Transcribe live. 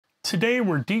Today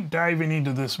we're deep diving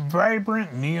into this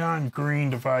vibrant neon green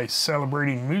device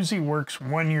celebrating Muzi.Works'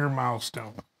 1-year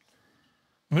milestone.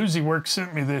 Muzi.Works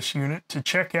sent me this unit to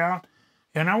check out,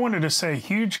 and I wanted to say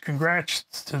huge congrats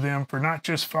to them for not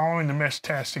just following the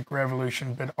Meshtastic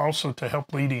revolution, but also to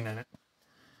help leading in it.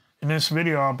 In this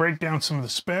video, I'll break down some of the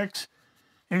specs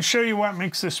and show you what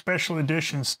makes this special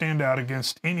edition stand out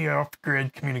against any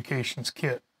off-grid communications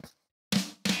kit.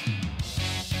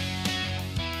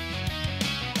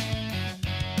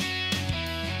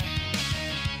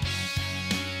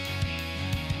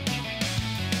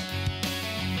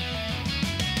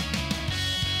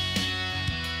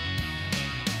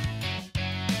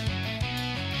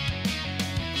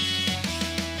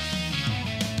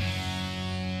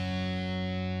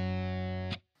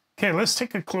 Okay, let's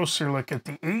take a closer look at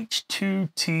the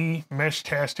H2T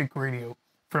Meshtastic radio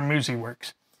from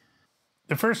Muzi.Works.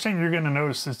 The first thing you're going to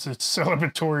notice is its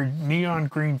celebratory neon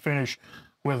green finish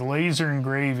with laser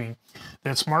engraving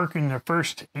that's marking the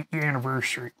first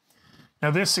anniversary.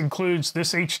 Now this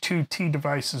H2T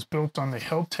device is built on the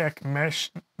Heltec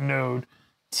Mesh Node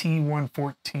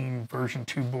T114 version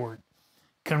 2 board.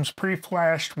 It comes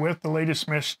pre-flashed with the latest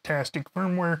Meshtastic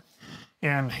firmware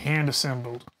and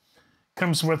hand-assembled.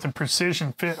 Comes with a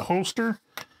precision fit holster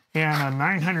and a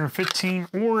 915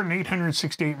 or an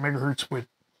 868 megahertz with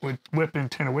whip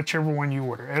antenna, whichever one you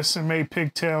order. SMA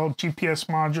pigtail, GPS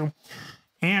module,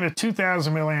 and a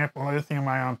 2000 milliamp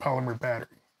lithium-ion polymer battery.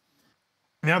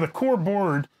 Now the core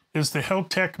board is the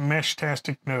Heltec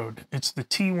Meshtastic node. It's the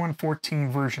T114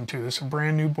 version 2. This is a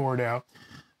brand new board out.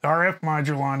 The RF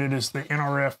module on it is the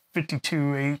NRF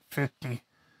 52850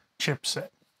 chipset,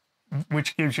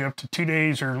 which gives you up to 2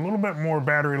 days or a little bit more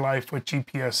battery life with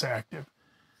GPS active.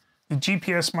 The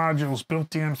GPS module is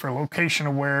built in for location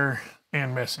aware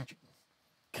and messaging.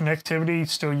 Connectivity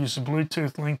still uses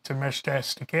Bluetooth linked to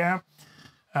Meshtastic app.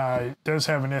 It does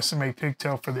have an SMA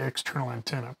pigtail for the external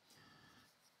antenna.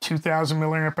 2000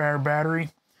 milliamp hour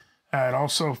battery. It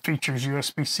also features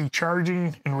USB-C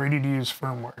charging and ready-to-use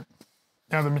firmware.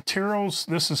 Now the materials,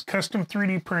 this is custom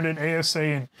 3D printed ASA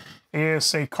and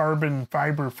ASA carbon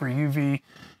fiber for UV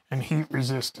and heat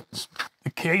resistance. The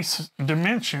case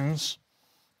dimensions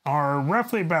are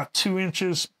roughly about 2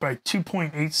 inches by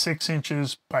 2.86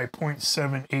 inches by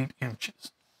 0.78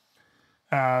 inches.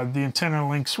 The antenna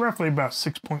length's roughly about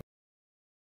 6.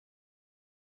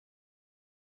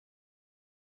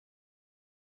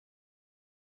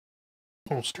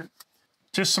 Holster.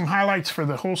 Just some highlights for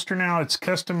the holster now. It's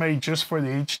custom made just for the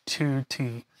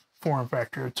H2T form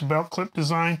factor. It's a belt clip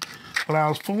design,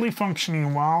 allows fully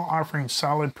functioning while offering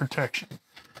solid protection.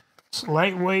 It's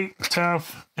lightweight,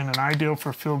 tough, and an ideal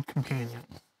for field companion.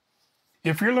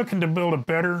 If you're looking to build a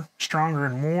better, stronger,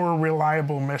 and more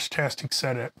reliable Meshtastic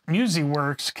setup,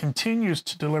 Muzi.Works continues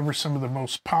to deliver some of the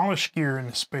most polished gear in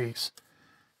the space.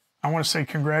 I want to say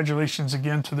congratulations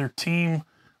again to their team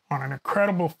on an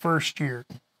incredible first year.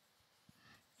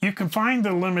 You can find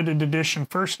the limited edition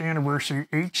first anniversary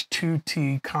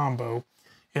H2T Combo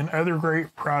and other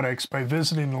great products by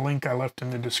visiting the link I left in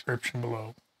the description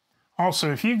below.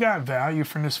 Also, if you got value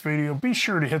from this video, be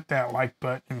sure to hit that like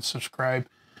button and subscribe.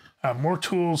 More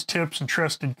tools, tips, and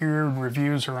trusted gear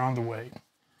reviews are on the way.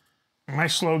 My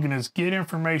slogan is get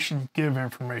information, give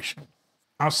information.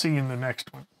 I'll see you in the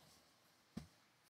next one.